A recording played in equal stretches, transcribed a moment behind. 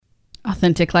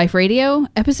Authentic Life Radio,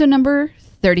 episode number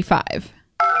 35.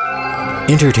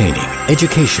 Entertaining,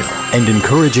 educational, and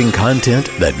encouraging content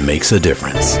that makes a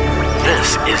difference.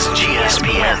 This is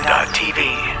GSPN.TV.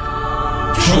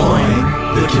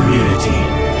 Join the community.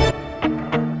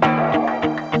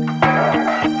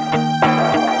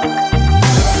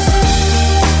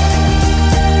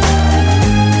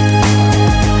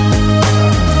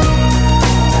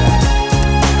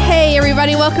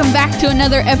 Everybody, welcome back to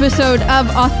another episode of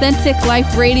Authentic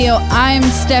Life Radio. I'm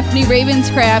Stephanie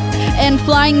Ravenscraft, and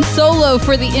flying solo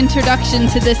for the introduction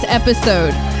to this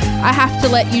episode. I have to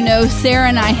let you know, Sarah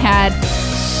and I had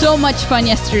so much fun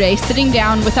yesterday sitting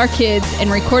down with our kids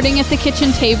and recording at the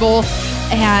kitchen table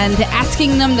and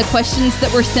asking them the questions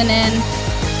that were sent in.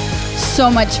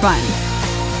 So much fun.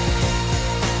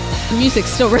 The music's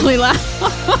still really loud.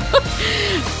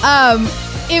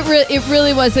 It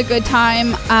really was a good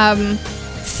time.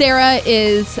 Sarah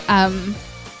is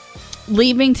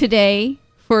leaving today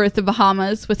for the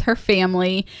Bahamas with her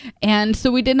family, and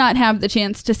so we did not have the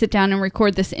chance to sit down and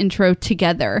record this intro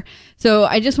together. So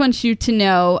I just want you to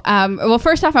know, well,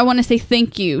 first off, I want to say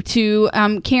thank you to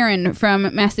Karen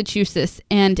from Massachusetts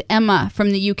and Emma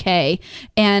from the UK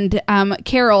and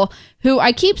Carol, who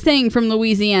I keep saying from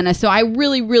Louisiana, so I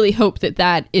really, really hope that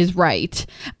that is right.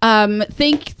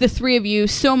 Thank the three of you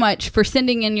so much for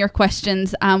sending in your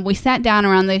questions. We sat down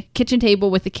around the kitchen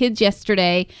table with the kids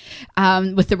yesterday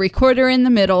with the recorder in the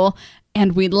middle,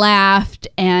 and we laughed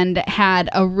and had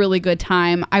a really good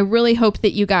time. I really hope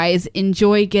that you guys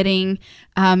enjoy getting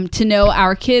to know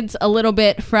our kids a little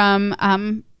bit from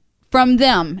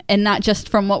them and not just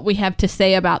from what we have to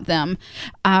say about them.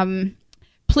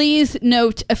 Please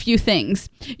note a few things.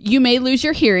 You may lose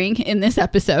your hearing in this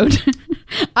episode.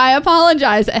 I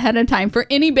apologize ahead of time for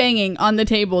any banging on the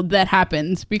table that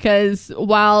happens, because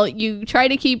while you try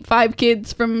to keep 5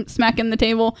 kids from smacking the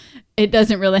table, it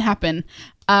doesn't really happen.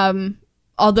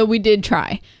 Although we did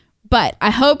try. But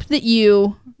I hope that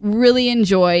you really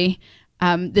enjoy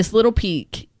this little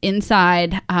peek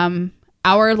inside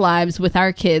our lives with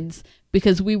our kids,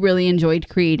 because we really enjoyed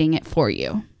creating it for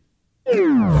you.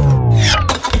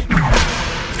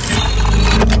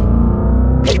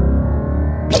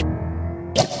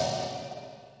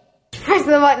 Press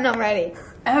the button, I'm ready.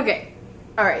 Okay.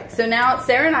 All right. So now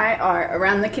Sarah and I are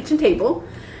around the kitchen table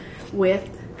with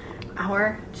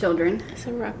our children. It's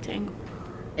a rectangle.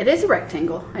 It is a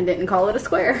rectangle. I didn't call it a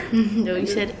square. No, you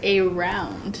said a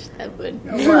round. That would.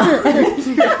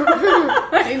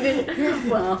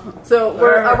 Well, so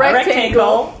we're a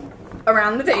rectangle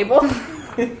around the table.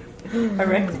 A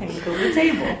rectangle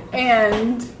table.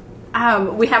 And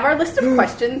we have our list of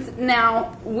questions.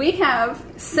 Now, we have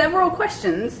several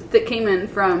questions that came in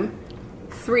from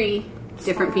 3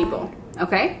 different people.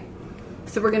 Okay?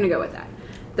 So we're going to go with that.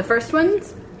 The first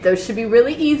ones, those should be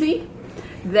really easy.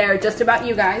 They're just about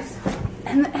you guys.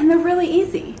 And they're really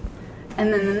easy.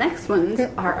 And then the next ones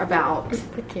are about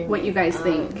what you guys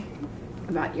think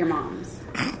about your moms.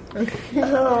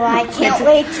 Oh, I can't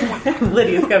wait.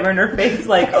 Lydia's covering her face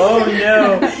like, oh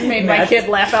no. Made my kid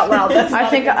laugh out loud. That's I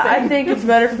think it's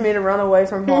better for me to run away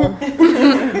from home.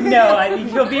 No, I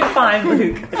think you'll be fine,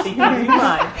 Luke. I think you'll be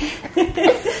fine.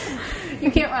 You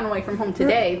can't run away from home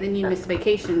today, then you miss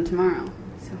vacation tomorrow.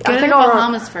 So. Go to the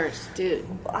Bahamas first, dude.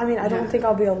 I mean, I don't think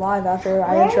I'll be alive after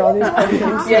I answer all these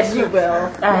questions. Yes, you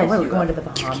will. We're going to the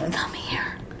Bahamas. Come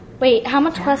here. Wait, how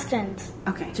much questions?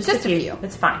 Okay, Just a few.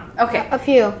 It's fine. Okay. A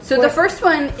few. So the first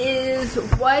one is,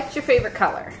 what's your favorite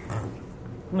color?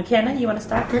 McKenna, you want to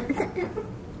start?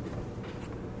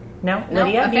 No? No?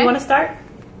 Lydia, do Okay. you want to start?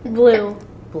 Blue.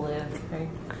 Blue. Okay.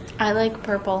 I like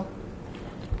purple.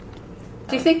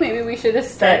 Do you think maybe we should have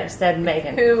said Said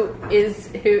Megan. who?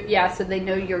 Yeah, so they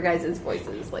know your guys'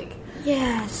 voices. Like,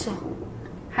 Yes.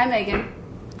 hi, Megan.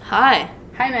 Hi.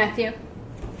 Hi, Matthew.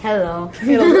 Hello.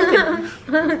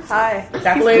 Hi.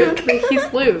 That's Luke.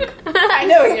 He's Luke. I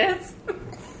know he is.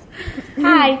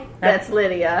 Hi. That's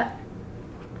Lydia.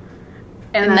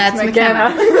 And that's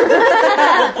McKenna.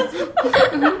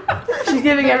 She's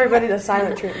giving everybody the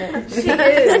silent treatment. She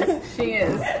is. She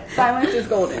is. Silence is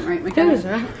golden, right, McKenna?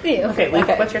 Okay, Luke,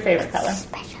 Okay. what's your favorite color?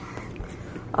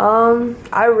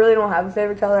 I really don't have a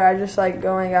favorite color. I just like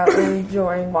going out and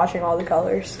enjoying watching all the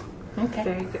colors.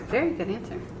 Okay. Very good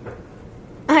answer.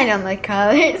 I don't like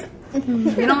colors.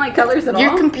 You don't like colors at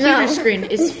Your all? computer screen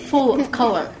is full of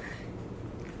color.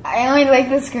 I only like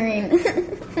the screen.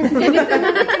 Anything on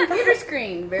the computer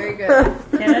screen. Very good.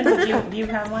 Kenna, do you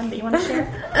have one that you want to share?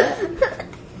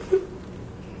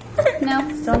 No,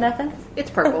 Still nothing?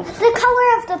 it's purple. The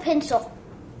color of the pencil.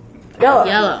 Yellow.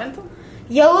 Yellow. Pencil?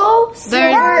 Yellow,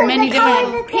 There are silver, many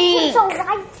different. pink.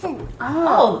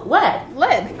 Oh, lead.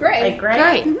 Lead. Gray. Like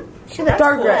gray? Great. That's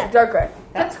Dark cool. gray. Dark gray.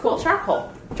 That's cool. Charcoal.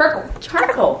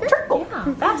 Charcoal.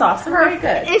 Yeah, that's awesome. Very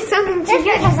good. It's something to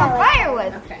get us on fire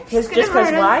with. Okay. Just because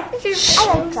why? I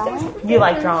like drawing. You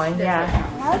like drawing, yeah.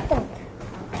 I like them.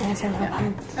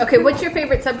 Okay, what's your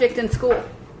favorite subject in school?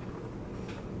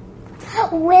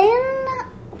 When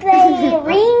they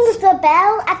ring the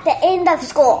bell at the end of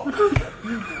school.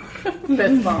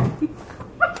 Fist bump.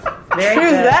 Very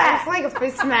good. That's like a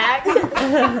fist smack.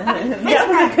 That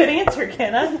was a good answer,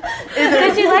 Kenna.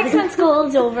 Because she likes when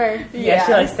school's over. Yeah,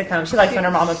 she likes to come. She likes when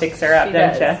her mama picks her up, She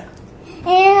don't does. you?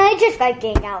 And I just like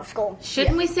getting out of school.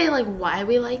 Shouldn't we say like why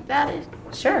we like that?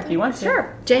 Sure, if you want to.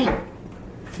 Sure. Jane,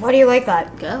 Why do you like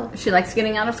that? go. She likes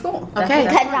getting out of school. Okay.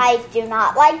 Because I do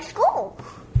not like school.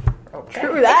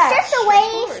 True that. It's just a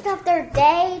waste of their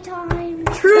daytime.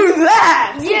 True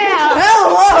that. Yeah.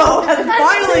 Hello.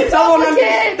 Finally, someone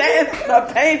understands the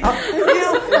pain I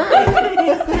feel.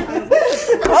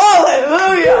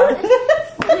 Hallelujah.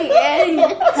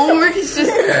 Homework is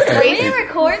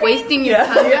just wasting your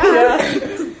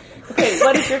time. Okay,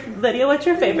 what is your Lydia? What's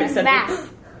your favorite subject?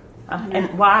 Math.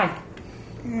 And why?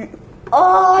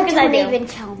 Oh, because I didn't even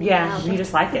tell me. Yeah, you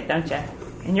just like it, don't you?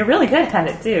 And you're really good at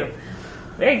it too.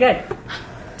 Very good.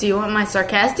 Do you want my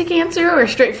sarcastic answer or a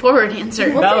straightforward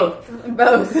answer? Both.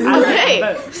 Both. Okay.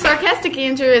 Both. Sarcastic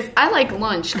answer is I like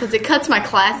lunch because it cuts my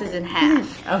classes in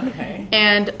half. Okay.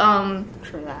 And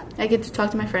I get to talk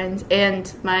to my friends.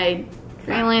 And my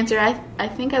real answer, I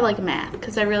think I like math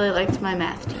because I really liked my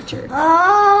math teacher.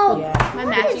 Oh. Yeah. My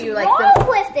What math. is you like wrong the-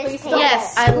 with this table?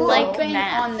 Yes, I like Open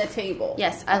math. on the table.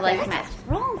 Yes, I like math.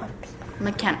 What's wrong with people?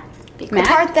 McKenna. The Math?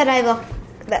 part that I look,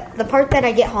 the part that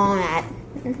I get home at.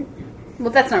 Well,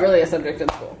 that's not really a subject in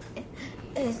school.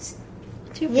 It's,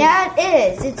 yeah,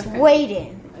 it is. It's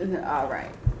waiting. All right.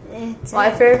 It's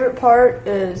My favorite part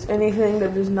is anything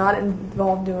that does not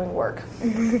involve doing work.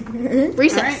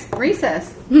 Recess. All right.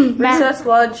 Recess. Recess,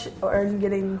 lunch, or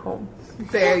getting home.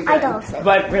 Very good. I don't think.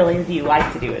 What really do you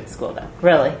like to do at school, though?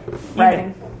 Really?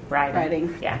 Writing.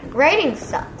 Writing. Yeah. Writing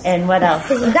sucks. And what else?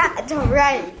 Because you got to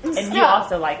write. And you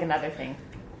also like another thing.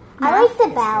 I like the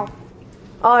bell.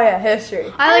 Oh yeah,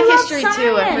 history. I like history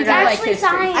too. I forgot. I like history.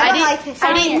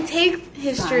 I didn't take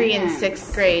history in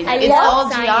 6th grade. I It's love all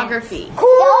science. geography. Cool.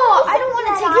 I don't want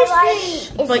to take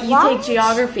history. But you take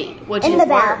geography, which in is the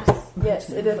bell. worse. Yes,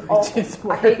 it is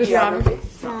awful. I hate geography.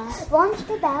 Launch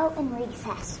the bell and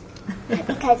recess.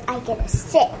 Because I get to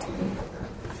sit.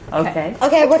 Okay.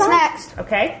 Okay, what's next?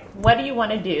 Okay. What do you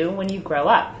want to do when you grow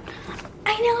up?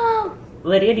 I know.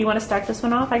 Lydia, do you want to start this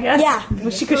one off, I guess? Yeah.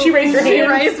 Because she raised her She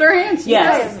hand. raised her hand.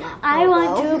 Yes. I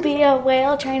want to be a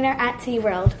whale trainer at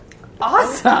SeaWorld.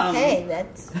 Awesome. Hey,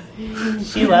 that's...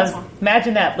 She loves.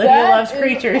 Imagine that. Lydia That loves is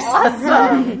creatures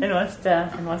awesome. and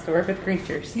wants to work with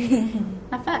creatures.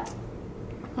 Not bad.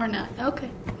 Or not. Okay.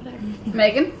 Whatever.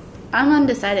 Megan? I'm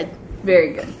undecided.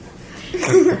 Very good.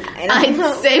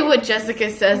 I'd say what Jessica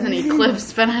says in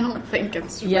Eclipse, but I don't think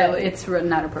it's Yeah, really. it's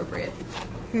not appropriate.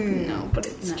 No, but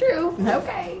it's true.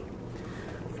 Okay.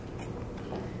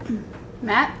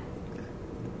 Matt?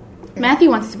 Matthew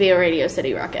wants to be a Radio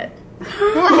City Rocket. I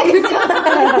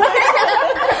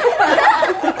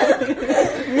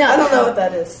don't know what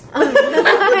that is.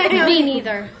 Me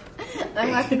neither.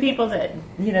 It's the people that,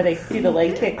 they do the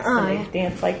leg kicks and they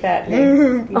dance like that.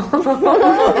 And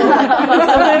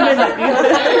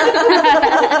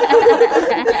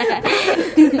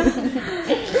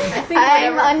I think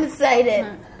I'm whatever. undecided.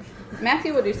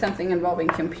 Matthew will do something involving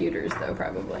computers, though,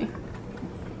 probably.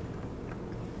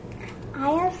 I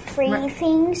have three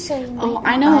things, so you Oh,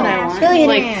 I know what I want. Billionaire.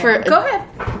 Like for Go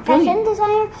ahead. fashion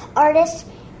designer, artist,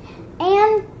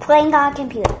 and playing on a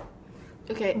computer.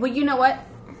 Okay. Well, you know what?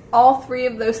 All three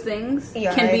of those things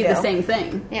Yeah, can there be you the go. same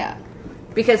thing. Yeah.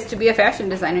 Because to be a fashion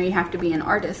designer, you have to be an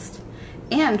artist.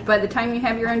 And by the time you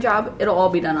have your own job, it'll all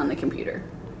be done on the computer.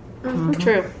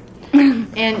 True.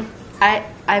 And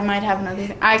I might have another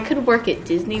thing. I could work at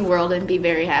Disney World and be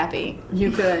very happy.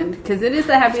 You could. Because it is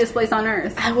the happiest place on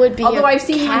earth. I would be. Although a I've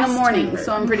seen you in the cast morning, member.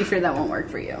 so I'm pretty sure that won't work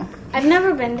for you. I've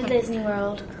never been to Disney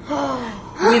World.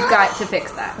 We've got to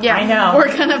fix that. Yeah, I know.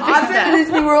 We're gonna fix that.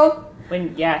 Disney World.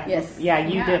 Yes. Yeah,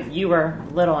 you Yeah. did. You were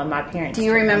little and my parents. Do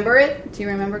you remember it? Do you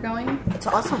remember going? It's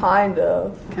awesome. Kind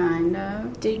of. Kind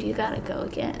of. Dude, you gotta go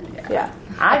again. Yeah.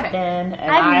 I've been. And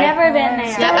I've never been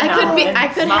there. Yeah, I could be. And I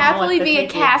could Mom happily wants to be a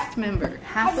take you. cast member.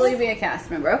 Happily be a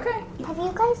cast member. Okay. Have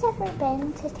you guys ever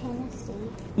been to Tennessee?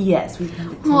 Yes, we've been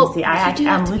to Well, Tennessee. you do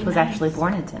have to Luke be was nice. actually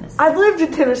born in Tennessee. I've lived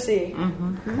in Tennessee.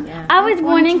 Yeah. I was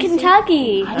born in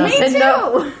Kentucky. Me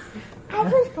too. I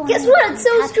was born. Guess what?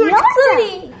 So is George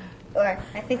Clooney. Or,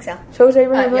 I think so. So is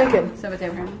Abraham Lincoln. So was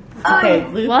Abraham. Okay,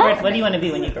 Luke, what do you want to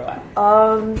be when you grow up?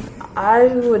 I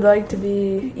would like to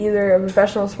be either a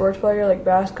professional sports player like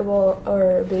basketball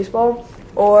or baseball,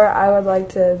 or I would like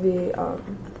to be,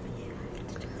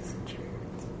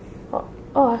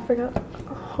 I forgot.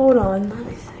 Hold on. Let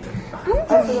me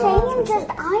think. I'm just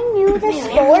saying, I knew the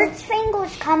sports thing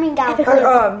was coming out.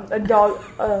 Or, a dog,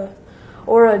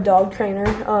 or a dog trainer,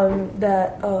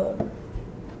 that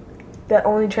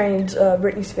only trains,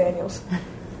 Brittany Spaniels.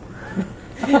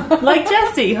 Like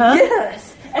Jesse, huh? Yes.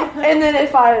 And then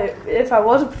if I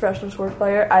was a professional sports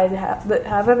player, I'd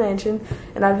have a mansion,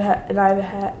 and I'd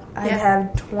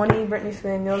have 20 Brittany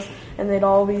Spaniels, and they'd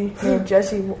all be named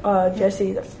Jesse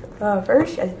the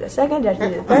first, Jesse the second,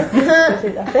 Jesse the third, Jesse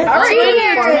the fifth.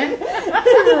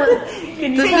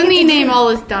 Doesn't he name all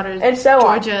his daughters And so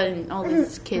on. Georgia and all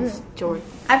his kids George?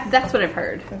 That's what I've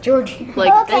heard. Like, Okay,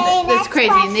 that's next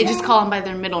crazy. And they just question. call them by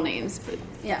their middle names. But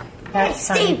Yeah. That's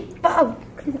funny. Bob.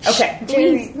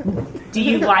 Okay. Do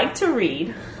you like to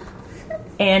read?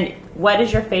 And what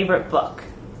is your favorite book?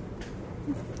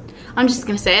 I'm just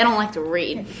going to say I don't like to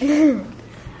read.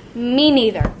 Me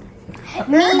neither.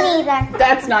 Me neither.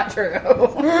 That's not true.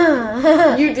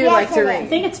 You do like to I read.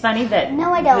 think it's funny that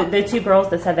No, I don't. The two girls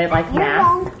that said they like You're math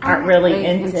wrong. aren't really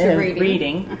Into into reading.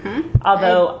 reading.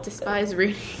 Although, I despise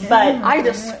reading. but I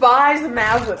despise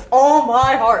math with all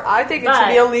my heart. I think it should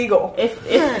be But- illegal.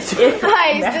 if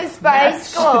I despise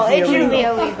school. It should be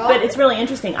illegal. But it's really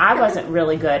interesting. I wasn't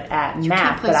really good at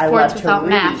math, play but I sports love to without read.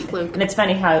 math, Luke. And it's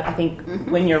funny how I think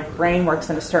when your brain works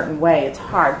in a certain way, it's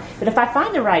hard. But if I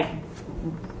find the right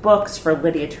books for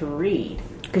Lydia to read,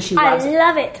 because she I loves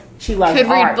love it. she loves Could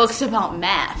read art. books about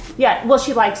math. Yeah, well,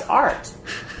 she likes art.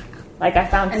 Like I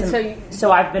found And some, so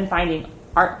so I've been finding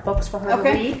art books for her to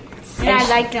Okay. read, And I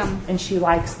like them. and she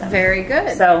likes them. Very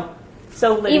good. So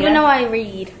Lydia, Even though I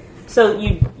read. so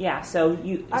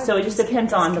it just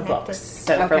depends on the books.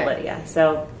 So for Okay. Lydia,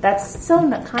 so that's still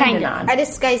kind of non. I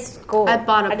despise school. I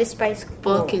bought a I despise school.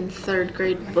 Book in 3rd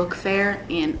grade book fair,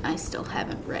 and I still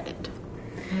haven't read it.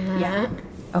 yeah.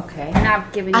 Okay. I'm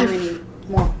not giving you any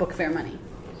more book fair money.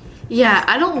 Yeah,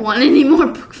 I don't want any more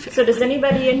book fair. So does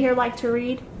anybody in here like to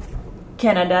read?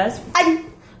 Kenna does.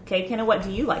 Okay, Kenna, what do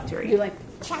you like to read? You like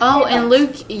Oh, and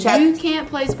Luke, Check. you can't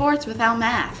play sports without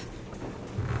math.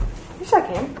 Yes, I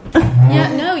can.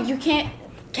 Yeah, no, you can't.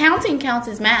 Counting counts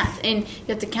as math, and you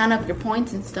have to count up your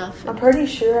points and stuff. I'm pretty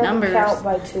sure I Numbers. can count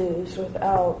by twos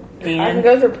without. I And- can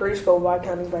go through preschool by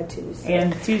counting by twos.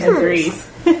 And 2s and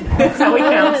 3s. That's how we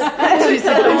count. 2s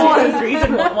and 3s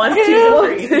and 1s,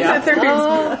 2s and 3s.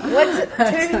 Yeah.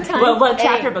 What's 2 times? What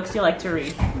chapter books do you like to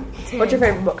read? What's your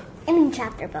favorite book? I mean,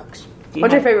 chapter books. Do you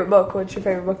What's your have- favorite book? What's your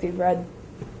favorite book that you've read?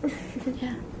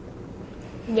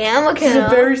 Yeah, I'm looking This is a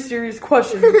up. very serious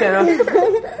question, Kenna.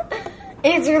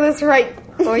 Answer this right,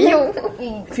 or you.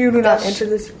 If you do not answer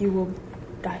this, you will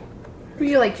die.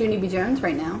 you like Junie B. Jones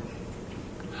right now?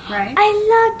 Right?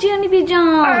 I love Junie B.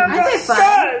 Jones. I say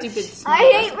fun. Stupid. I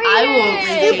hate I won't reading. read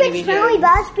Stupid Junie B. smelly Jones.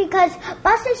 bus because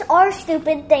buses are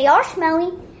stupid. They are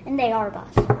smelly and they are a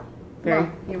bus. Very-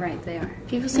 Well, you're right, they are.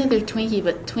 People say they're Twinkie,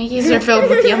 but Twinkies are filled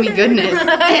with yummy goodness,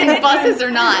 and buses are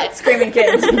not. Screaming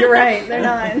kids. You're right, they're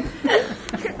not.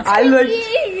 I like.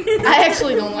 I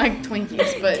actually don't like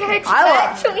Twinkies, but I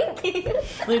like. Twinkie.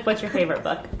 Luke, what's your favorite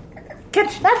book?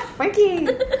 Catch that, Frankie.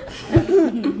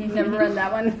 You've never read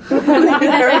that one.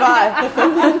 Never mind.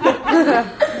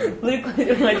 Luke,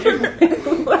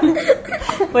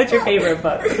 what's your favorite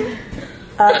book?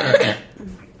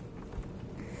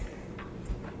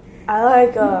 I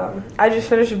like. I just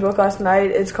finished a book last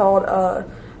night. It's called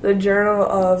 "The Journal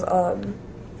of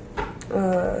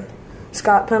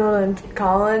Scott Pendleton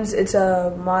Collins." It's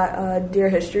my Dear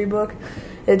History book.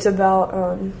 It's about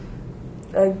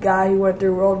a guy who went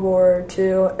through World War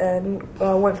II and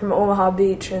went from Omaha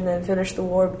Beach and then finished the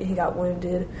war. He got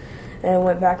wounded and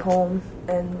went back home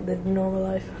and lived a normal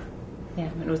life. Yeah,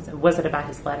 was it about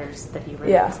his letters that he wrote?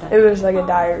 Yeah, and stuff? it was like a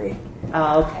diary.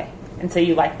 Oh, okay. And so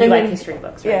you like And then- history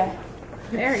books, right? Yeah,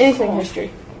 Very anything cool. history.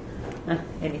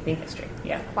 Anything history.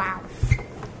 Yeah. Wow.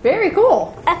 Very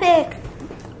cool. Epic.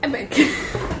 Epic.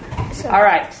 All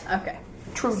right. Okay.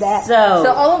 True that. So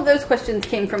So, all of those questions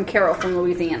came from Carol from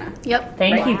Louisiana. yep.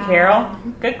 thank you, Carol.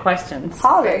 Good questions.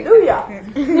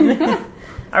 Hallelujah.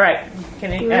 All right.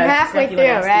 Can We're halfway Steph, you wanna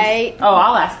through, ask right? these? Oh,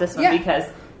 I'll ask this one Yeah. because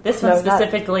this one No, not-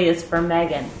 specifically is for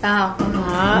Megan.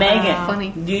 Oh, Megan, funny.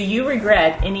 do you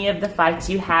regret any of the fights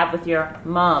you have with your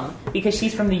mom? Because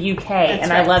she's from the UK, That's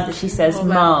and right. I love that she says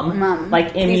mum, Mum.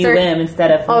 like These are- M-U-M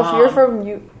instead of Oh, mom. so you're from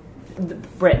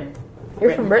Britain.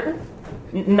 You're from Britain?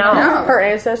 No. Her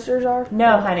ancestors are?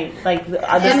 No, honey. Like the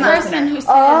This person who sent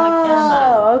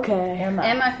Oh, okay.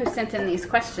 Emma, who sent in these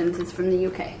questions, is from the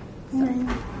UK.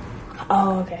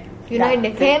 Oh, okay.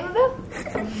 United Canada?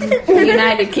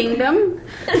 United Kingdom.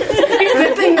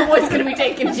 Good thing the boy's going to be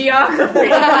taking geography.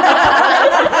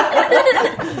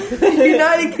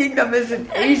 United Kingdom is in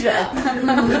Asia. It's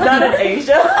not in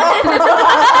Asia.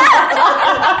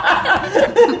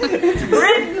 It's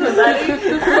Britain, buddy.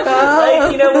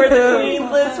 Like, you know where the Queen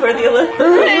lives, where the Olympics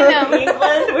England,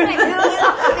 where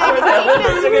the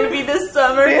Olympics are going to be this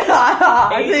summer.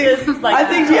 I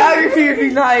think geography would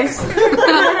be nice.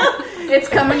 It's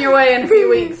coming your way in a few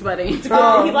weeks, buddy. He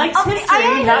likes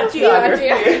history, not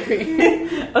geography.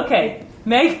 Okay,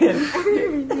 Megan.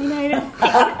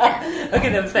 Okay,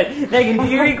 that was fine. Megan, do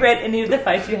you regret any of the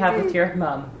fights you have with your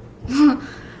mom?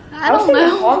 I don't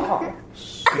know. Hong Kong.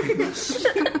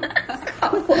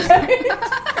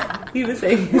 He was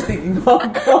saying he was thinking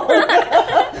Hong Kong.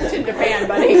 To Japan,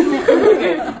 buddy.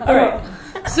 Okay, all right.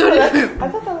 So did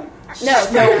No,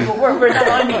 we're not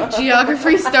on you.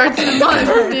 geography starts in a month,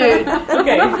 dude.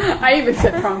 Okay, I even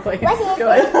said wrong place. Go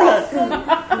ahead.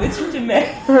 it's to Meg.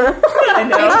 I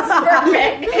know.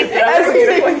 Perfect. I was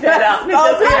going to point that out.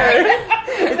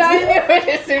 I knew it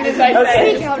as soon as I said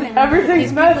it.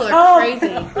 Everything's People are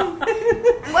crazy.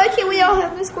 Why can't we all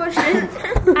have this question?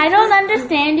 I don't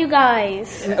understand you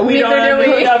guys. We don't Neither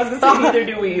do we. I was going to say neither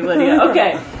do we, Lydia.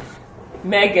 Okay,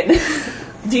 Megan,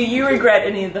 do you regret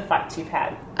any of the fights you've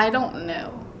had? I don't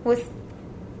know. With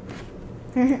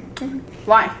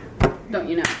Why? Don't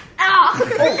you know?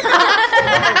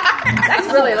 That's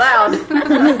really loud.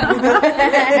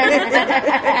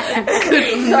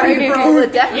 Sorry for all the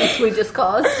deafness we just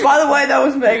caused. By the way, that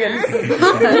was Megan.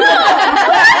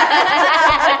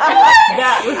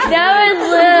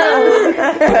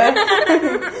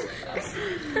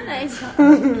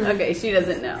 Okay, she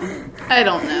doesn't know. I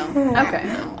don't know. Okay.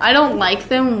 No. I don't like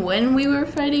them when we were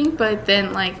fighting, but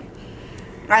then, like,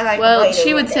 I like well,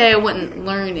 she would say I wouldn't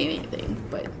learn anything,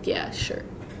 but yeah, sure.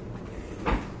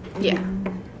 Yeah.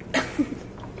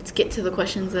 Let's get to the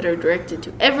questions that are directed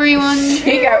to everyone.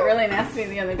 She got really nasty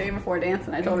the other day before dance,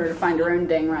 and I told her to find her own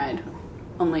dang ride.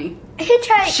 Only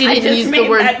She I didn't just use made the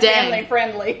word that dang. family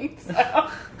friendly. So.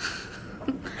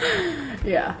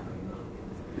 Yeah,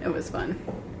 it was fun.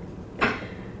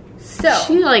 So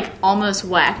she like almost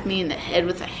whacked me in the head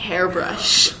with a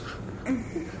hairbrush.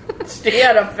 She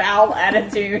had a foul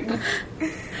attitude,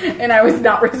 and I was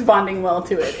not responding well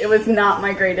to it. It was not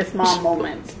my greatest mom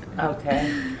moment.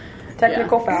 Okay.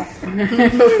 Technical foul.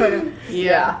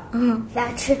 Yeah.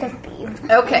 That should have been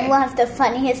Okay. one of the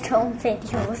funniest home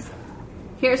videos.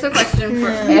 Here's a question for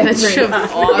everyone.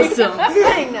 Awesome.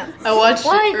 I know. I watched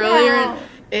Why it earlier, now?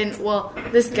 and well,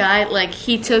 this guy like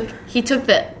he took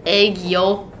the egg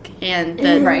yolk and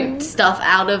the stuff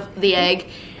out of the egg,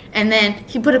 and then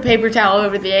he put a paper towel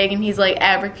over the egg, and he's like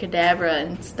abracadabra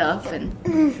and stuff, and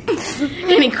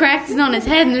he cracks it on his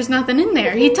head, and there's nothing in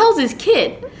there. He tells his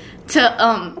kid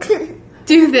to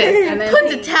do this, and then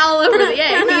puts a towel over the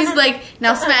egg. He's like,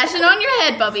 now smash it on your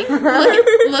head, Bubby.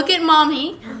 Look at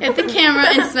mommy at the camera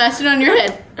and smash it on your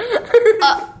head.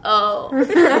 Oh,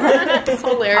 it's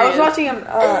hilarious.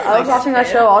 I was watching that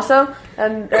show also,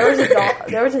 and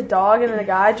there was a dog and a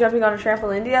guy jumping on a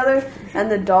trampoline together, and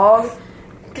the dog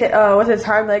with his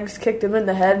hind legs kicked him in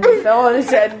the head, and he fell on his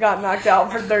head and got knocked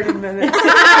out for 30 minutes.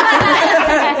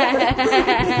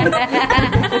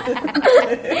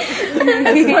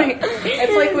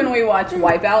 It's like when we watch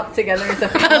Wipeout together as a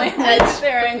family. I sit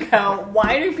there and go,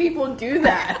 why do people do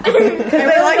that? Because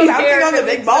they like bouncing on the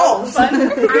big balls. I've done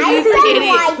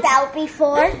Wipeout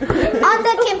before on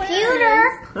the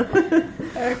computer.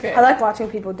 Okay. I like watching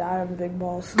people die on the big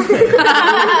balls.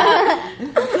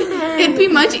 It'd be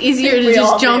much easier to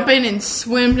just jump in and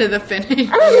swim to the finish.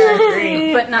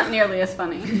 But not nearly as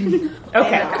funny.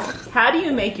 Okay. How do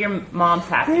you make your moms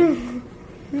happy?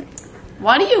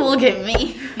 Why do you look at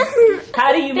me?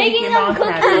 How do you make your moms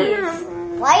happy?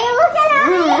 Why are you looking at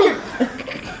me?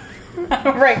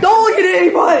 Right. Don't look at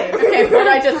anybody! Okay, what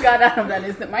I just got out of that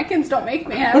is that my kids don't make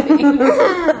me happy. I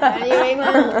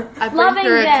bring Loving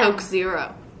her a them. Coke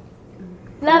Zero.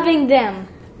 Loving them.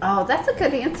 Oh, that's a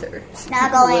good answer.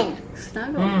 Snuggling.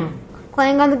 Snuggle.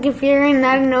 Playing on the computer and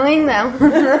not annoying them.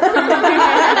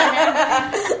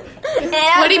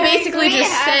 What he basically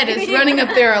just said is running up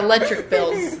their electric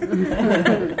bills.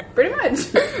 Pretty much.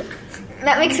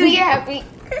 That makes me happy.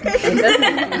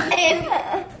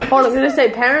 Hold on, did it say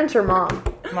parents or mom?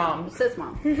 Mom. It says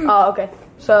mom. Oh, okay.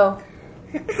 So,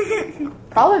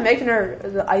 probably making her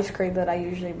the ice cream that I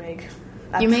usually make.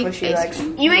 That's You make what she ice likes.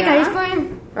 cream? You make ice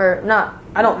cream? Or not.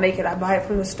 I don't make it. I buy it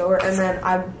from the store, and then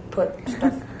I put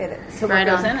stuff in it. So what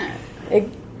goes in it?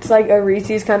 It's like a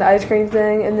Reese's kind of ice cream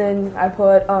thing, and then I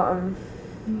put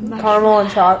caramel and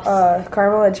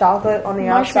chocolate on the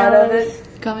outside of it.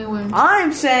 Gummy worms.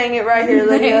 I'm saying it right here,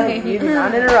 Lydia. You do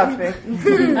not interrupt me.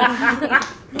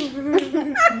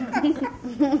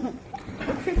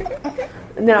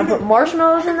 And then I put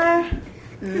marshmallows in there.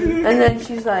 And then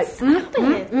she's like,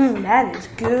 that is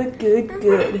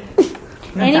good.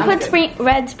 And you put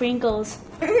red sprinkles.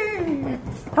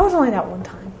 That was only that one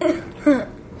time.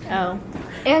 Oh.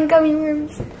 And gummy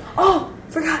worms. Oh,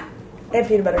 forgot. And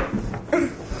peanut butter.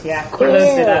 Yeah,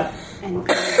 close it up. And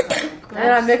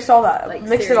I mixed all that.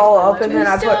 Mixed it all up, and then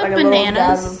I put like a little dab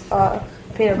bananas? of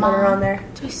peanut butter on there.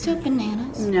 Do we still have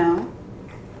bananas? No,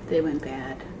 they went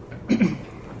bad.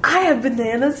 I have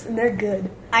bananas, and they're good.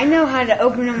 I know how to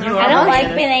open them. You I are don't like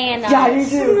bananas.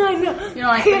 bananas. Yeah, you do. I know. You don't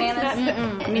like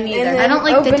bananas? Me neither. I don't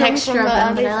like the open them texture from of the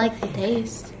them, but other I like the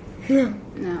taste.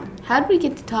 No, How did we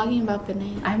get to talking about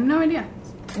bananas? I have no idea.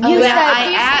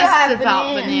 I asked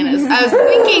about bananas. I was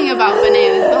thinking about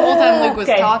bananas the whole time Luke was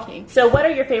talking. So what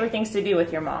are your favorite things to do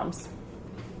with your moms?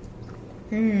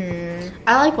 I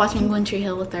like watching One Tree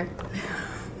Hill with her.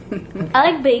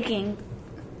 I like baking.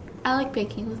 I like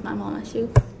baking with my mama too.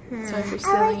 Sorry for I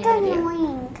stealing like your idea.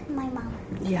 annoying my mom.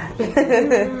 Yeah.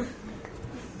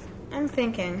 I'm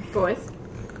thinking. Boys.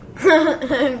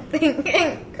 I'm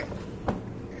thinking.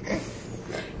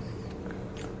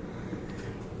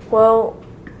 Well,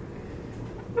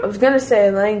 I was gonna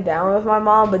say laying down with my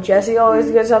mom, but Jessie always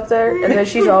gets up there, and then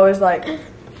she's always like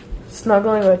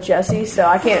snuggling with Jessie, so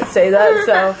I can't say that.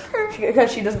 So because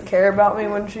she doesn't care about me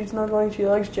when she's snuggling, she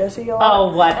likes Jessie a lot.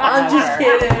 Oh, whatever. I'm just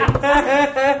kidding.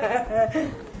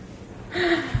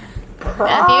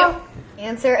 Matthew?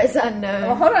 Answer is unknown.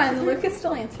 Well, hold on. Luke is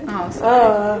still answering. Oh,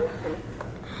 sorry.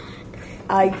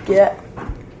 I get.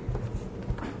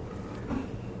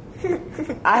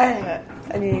 I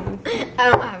mean, I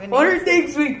don't have any. what are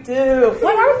things we do?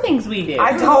 What are things we do?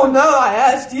 I don't know. I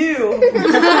asked you.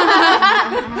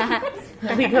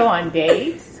 We go on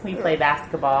dates. We play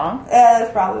basketball. Yeah,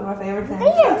 that's probably my favorite thing.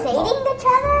 You're dating each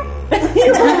other?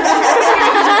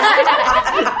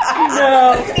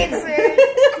 No.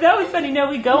 That was funny. No,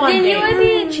 we go on Then you dates. would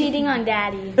be cheating on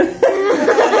Daddy.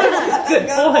 Good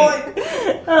point.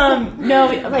 No,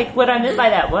 like what I meant by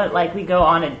that, what like we go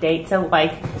on a date, so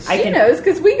like I She can knows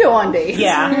because we go on dates.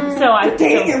 Yeah, so I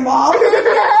Dating your mom?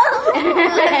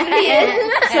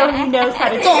 so he knows how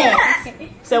to cheat.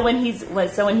 So when he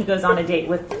goes on a date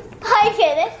with I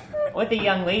get it. a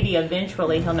young lady,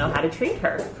 eventually he'll know how to treat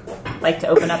her, like to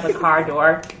open up a car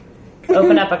door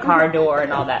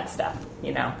and all that stuff,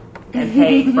 you know, and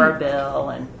pay for a bill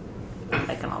and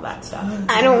like and all that stuff.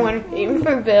 I don't want to pay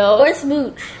for bills. Or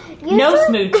smooch. No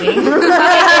smooching.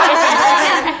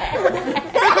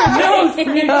 No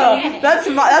smooching. That's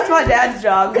my dad's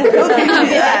job. He'll teach me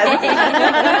that.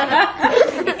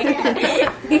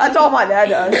 That's all my dad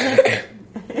does.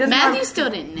 Matthew still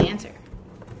didn't answer.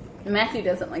 Matthew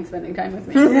doesn't like spending time with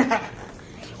me.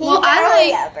 Well,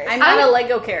 I'm not a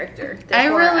Lego character.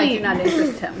 Therefore, I do not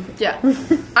interest him. Yeah.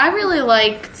 I really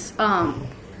liked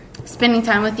spending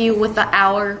time with you with the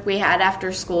hour we had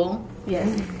after school.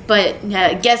 Yes. But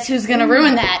guess who's going to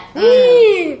ruin that?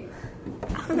 He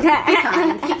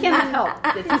cannot help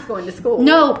that he's going to school.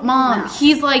 No, Mom.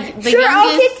 He's like the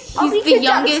youngest. I'll be He's the kicked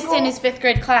out of youngest school. in his 5th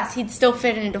grade class. He'd still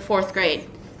fit into 4th grade.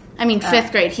 I mean,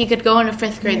 5th grade. He could go into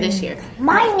 5th grade this year.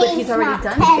 My But name's he's already not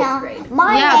done Kenna. 5th grade.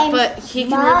 My Yeah, name's but he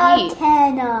can repeat.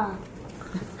 Kenna.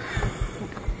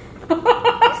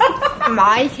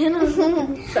 My Kenna. I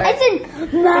said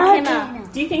Kenna.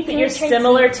 Do you think that you're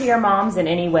similar to your moms in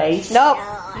any way? Nope.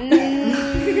 I'm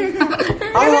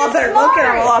a lot better looking.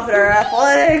 I'm a lot better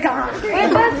athletic. I'm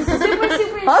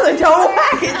the total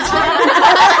package.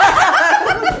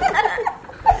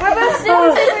 We're both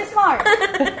super smart.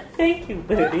 Thank you,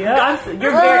 Lydia.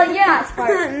 You're very. Yeah,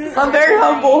 smart. I'm very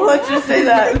humble. Let's just say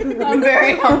that. I'm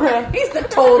very humble. He's the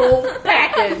total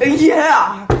package.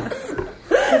 Yeah.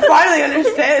 I finally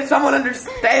understand. Someone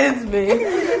understands me.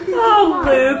 Oh,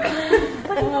 Luke.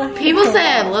 People say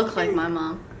I look like my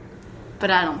mom,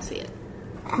 but I don't see it.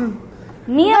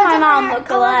 Me and my mom look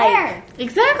alike.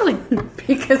 Exactly.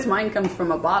 Because mine comes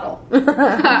from a bottle. I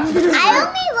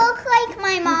only look like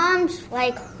my mom's,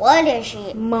 like, what is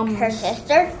she? Her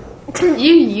sister?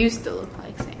 You used to look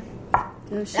like Sam.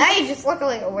 Now you just look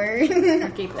like a word.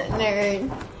 Keep it. Nerd.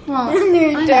 Well,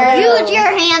 Use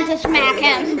your hand to smack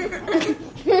him.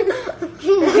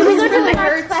 It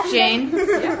hurts, Jane.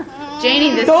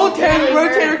 Janie, this Don't rotate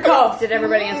her cuff. Did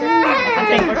everybody answer? I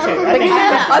think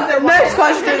we're two. Next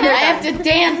question. I have to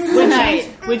dance tonight.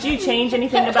 Would you change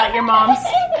anything about your moms?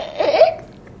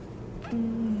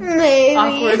 Maybe.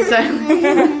 Awkward silence.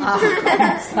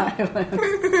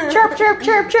 Chirp, chirp,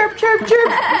 chirp, chirp, chirp,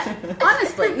 chirp.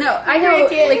 Honestly, no. I know,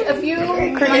 like, a few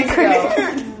months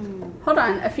ago. Hold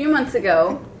on. A few months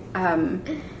ago,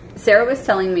 Sarah was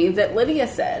telling me that Lydia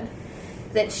said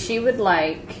that she would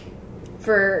like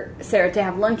for Sarah to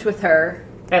have lunch with her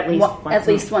At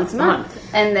least once a month.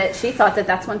 And that she thought that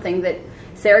that's one thing that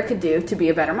Sarah could do to be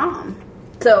a better mom.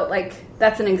 So, like,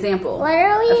 that's an example. What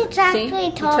are we of- exactly see?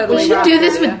 You talking totally We should rocked do it,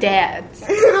 this Lydia. with dads.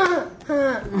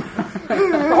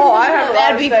 Oh, I have a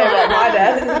lot to be say fun. about my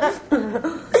dad.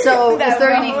 So, is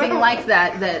there anything like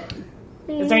that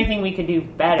Is there anything we could do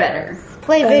better?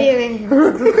 Play video games.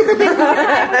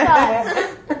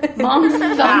 Mom's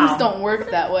thumbs don't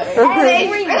work that way.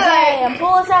 Every day, and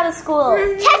pull us out of school.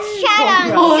 Text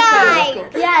chat on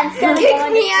Skype. Yeah, instead of Kick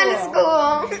going me to out of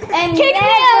school. school. And Kick me never,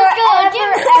 out of school.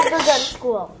 ever go to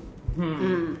school.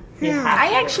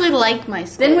 I actually like my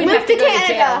school. Then we'd Move have to to go to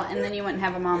Canada. jail, and then you wouldn't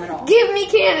have a mom at all. Give me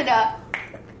Canada.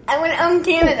 I want to own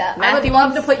Canada. I would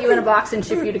love to put you in a box and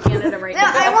ship you to Canada right No,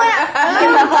 now. I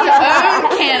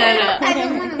want Own Canada. to. I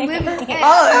don't want to live in Canada.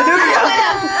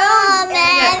 Oh,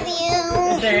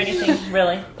 Matthew. Is there anything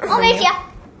really? Oh, miss ya.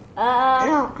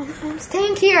 No, I'm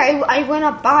staying here. I want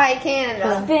to buy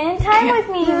Canada. Spend time with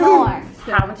me more.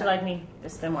 How would you like me to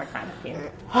spend more time with you?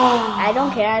 I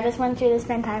don't care. I just want you to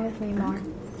spend time with me more.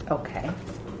 Okay.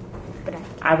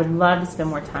 I would love to spend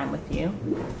more time with you.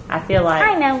 I feel like...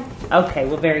 I know. Okay,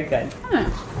 well, very good.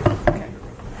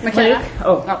 McKenna? Luke?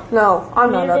 Oh, No,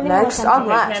 I'm not up next. I'm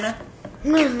last.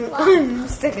 McKenna? I'm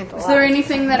sticking to Is there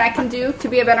anything that I can do to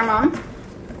be a better mom?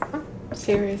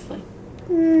 Seriously.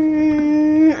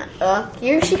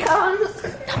 Here she comes.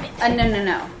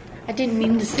 No. I didn't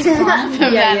mean to slap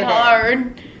him Yeah, that you did.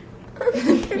 hard.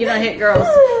 You don't hit girls.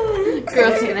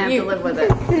 Girls are gonna have to live with it.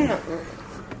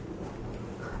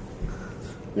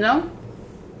 No?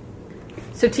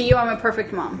 So to you, I'm a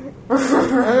perfect mom. With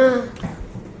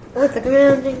the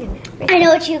grounding. I know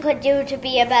what you could do to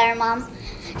be a better mom.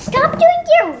 Stop doing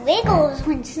your wiggles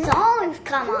when songs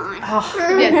come on.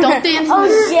 Yeah, don't dance in the Oh,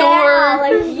 yeah,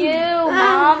 store. like you,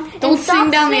 Mom. Don't And stop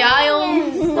sing down the singing aisle.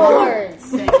 in stores.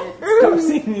 Stop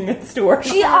singing in stores.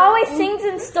 She always sings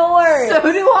in stores. So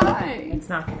do I. It's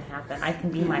not going to happen. I can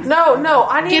be myself. No,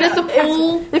 I need Get us a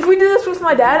pool. If we do this with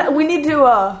my dad, we need to,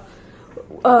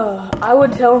 I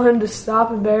would tell him to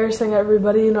stop embarrassing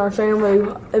everybody in our family.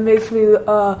 It makes me,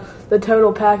 the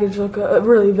total package look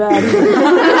really bad.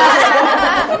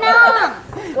 Mom,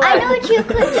 I know what you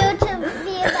could do to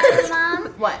be a better mom.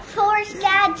 What? Force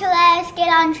Dad to let us get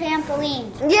on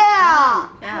trampolines. Yeah.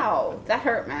 Ow, that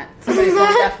hurt, Matt. Somebody's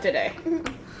going deaf today.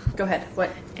 Go ahead.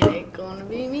 What? It ain't gonna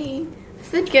be me. I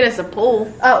said get us a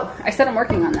pool. Oh, I said I'm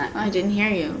working on that. I didn't hear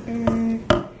you.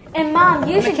 And Mom,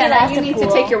 you should McKenna, get us you a need to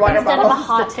pool take your water instead bottle of a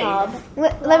hot to the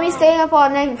tub. Let me stay up all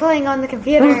night playing on the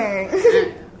computer.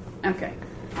 Okay.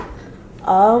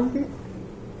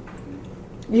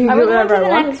 You Are can we do going whatever to I the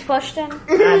want. next question?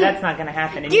 That's not going to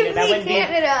happen. And Give you know, that me wouldn't be-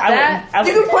 Canada. I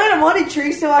You can plant a money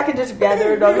tree so I can just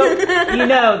gather it all. you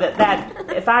know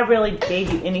that if I really gave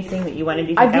you anything that you wanted,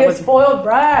 do you think I'd that be a would... spoiled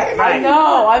brat. I Right.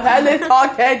 know. I've had this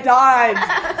talk 10 times.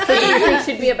 So do you think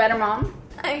she'd be a better mom?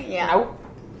 Yeah.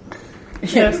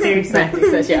 No, seriously.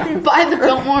 Matthew says yeah. Buy the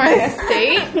Biltmore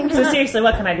estate. So seriously,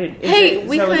 what can I do? Hey, is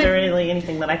we is could- there really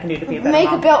anything that I can do to be a better Make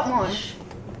mom? a Biltmore.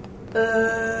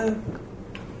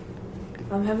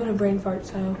 I'm having a brain fart,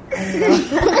 so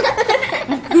I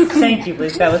Thank you,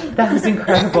 Luke. That was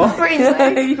incredible.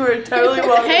 don't know. You were totally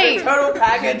welcome. Hey. The total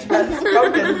package that's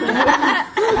broken.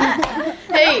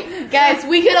 Hey, guys,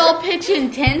 we could all pitch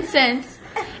in 10 cents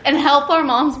and help our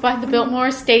moms buy the Biltmore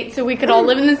estate so we could all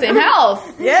live in the same house.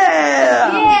 Yeah.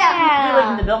 If we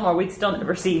lived in the Biltmore, we'd still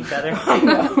never see each other.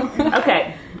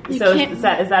 Okay. So can't- is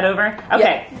that over?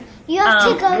 Okay. You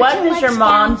have to go What to does your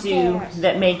mom do downstairs.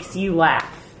 that makes you laugh?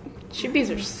 She bees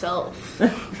herself. Well,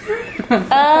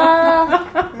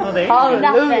 there you go.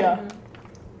 Hallelujah.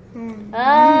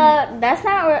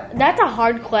 That's a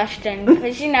hard question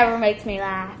because she never makes me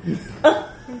laugh.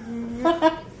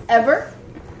 Ever?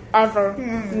 Ever.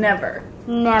 Never.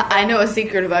 Never. I know a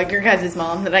secret about your guys'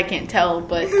 mom that I can't tell,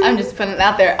 but I'm just putting it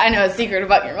out there. I know a secret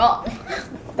about your mom.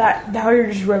 Now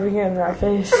you're just rubbing it in our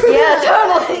face. Yeah,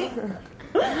 totally.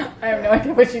 I have no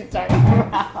idea what she's talking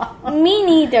about. Me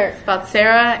neither. About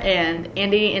Sarah and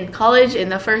Andy in college,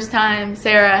 and the first time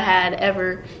Sarah had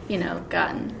ever,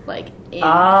 gotten, like, in.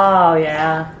 Oh,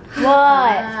 yeah. What?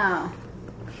 Wow.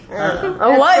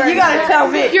 What? You gotta tell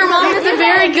me. Your mom is a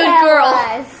very good girl.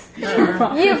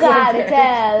 You gotta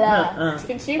tell us.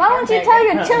 Why don't you tell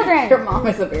your children? Your mom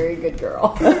is a very good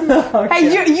girl.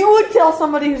 Hey, you would tell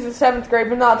somebody who's in 7th grade,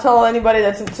 but not tell anybody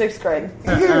that's in 6th grade.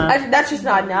 That's just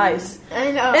not nice.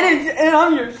 I know. And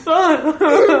I'm your son.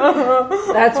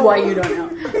 That's why you don't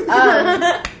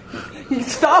know. You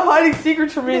stop hiding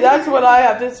secrets from me. That's what I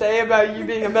have to say about you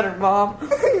being a better mom.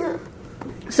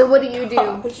 So what do you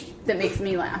do that makes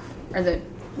me laugh? Or that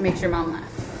makes your mom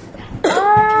laugh?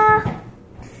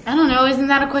 I don't know. Isn't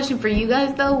that a question for you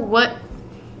guys though? What?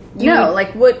 What I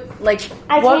what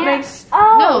can't. makes?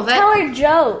 Oh, tell her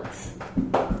jokes.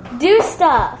 Do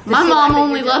stuff. My mom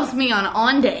only loves me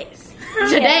on days.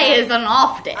 Today is an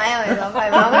off day. I always love my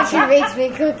mom when she makes me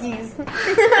cookies.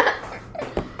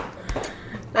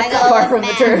 That's not far from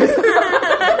the truth.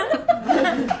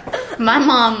 My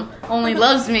mom only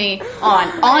loves me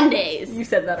on days. You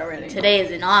said that already. Today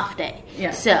is an off day.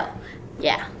 Yeah. So,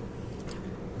 yeah.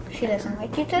 She doesn't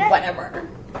like you today? Whatever.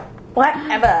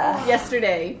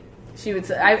 Yesterday, she would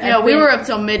say... We were up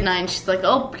till midnight and she's like,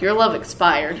 oh, pure love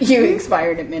expired. You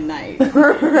expired at midnight.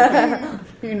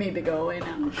 You need to go away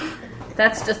now.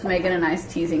 That's just Megan and I's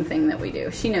teasing thing that we do.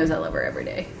 She knows I love her every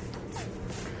day.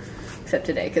 Except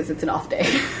today, because it's an off day.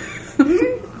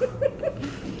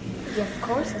 Yeah, of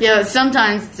course. Yeah,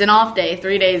 sometimes it's an off day,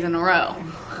 3 days in a row.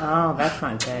 Oh, that's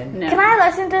not good. No. Can I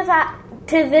listen to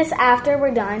this after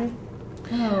we're done?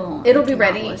 Oh, It'll be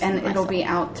ready, and it'll be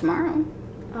out tomorrow.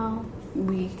 Oh.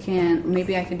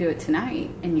 Maybe I can do it tonight,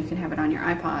 and you can have it on your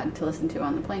iPod to listen to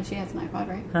on the plane. She has an iPod,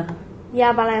 right?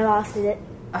 Yeah, but I lost it.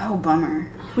 Oh,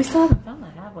 bummer. We still haven't found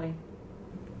that, have we?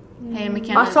 Hey,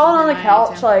 McKenna. I saw it on the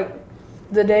couch like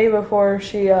the day before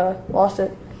she lost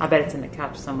it. I bet it's in the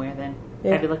couch somewhere then.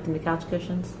 Yeah. Have you looked in the couch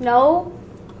cushions? No.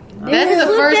 That's the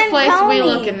Luke first didn't place tell we me.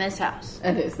 look in this house.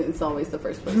 It is. It's always the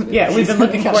first place. Yeah, we've been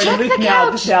looking for it. And Luke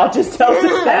now just tells us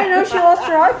I that. didn't know she lost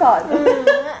her iPod.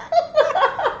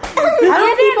 You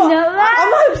didn't know that? I'm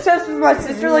not obsessed with my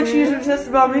sister like she's obsessed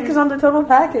about me because I'm the total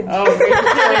package. Oh, here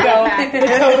we go. The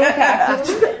total package.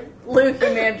 Luke,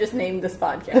 you may have just named this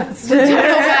podcast.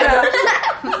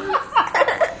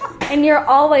 And you're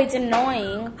always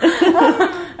annoying.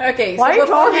 Okay, Why are you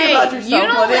talking Hey, about you yourself,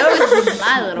 don't Lydia? listen to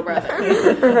my little brother.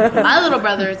 My little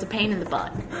brother is a pain in the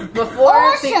butt.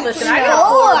 Listen, I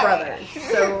got 4 brothers.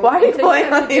 So Why are you until playing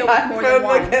have on to the deal with more than iPhone?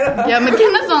 one. McKenna? Yeah,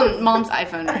 McKenna's on mom's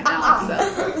iPhone right now. So.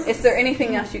 Is there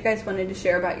anything else you guys wanted to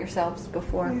share about yourselves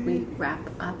before we wrap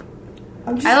up?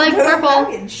 I like purple.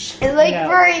 I like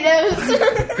burritos.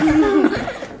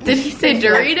 Did he say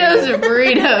Doritos or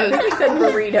burritos? He said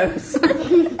burritos.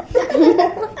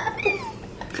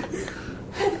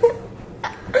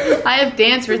 I have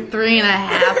danced for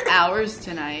 3.5 hours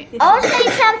tonight. I'll say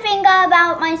something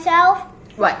about myself.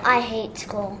 What? I hate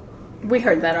school. We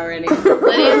heard that already.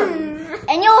 Lydia?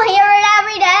 And you'll hear it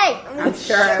every day. I'm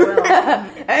sure I will.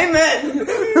 Amen.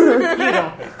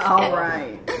 All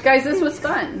right. Guys, this was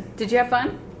fun. Did you have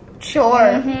fun? Sure.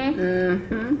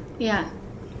 Mm-hmm. Yeah.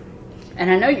 And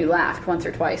I know you laughed once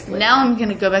or twice. Lydia. Now I'm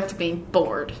gonna go back to being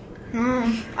bored.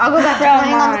 I'll go back to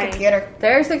playing on the computer.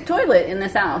 There's a toilet in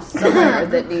this house somewhere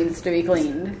that needs to be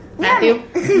cleaned. Matthew?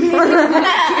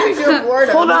 Use your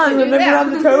boredom. Hold on, to do remember that.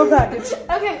 I'm the total package.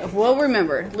 Okay. Well,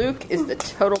 remember, Luke is the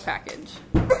total package.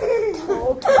 What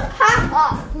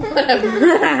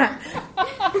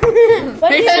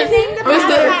did you think the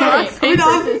podcast? Are we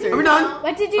done? Are we done?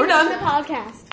 What did you We're think done. the podcast?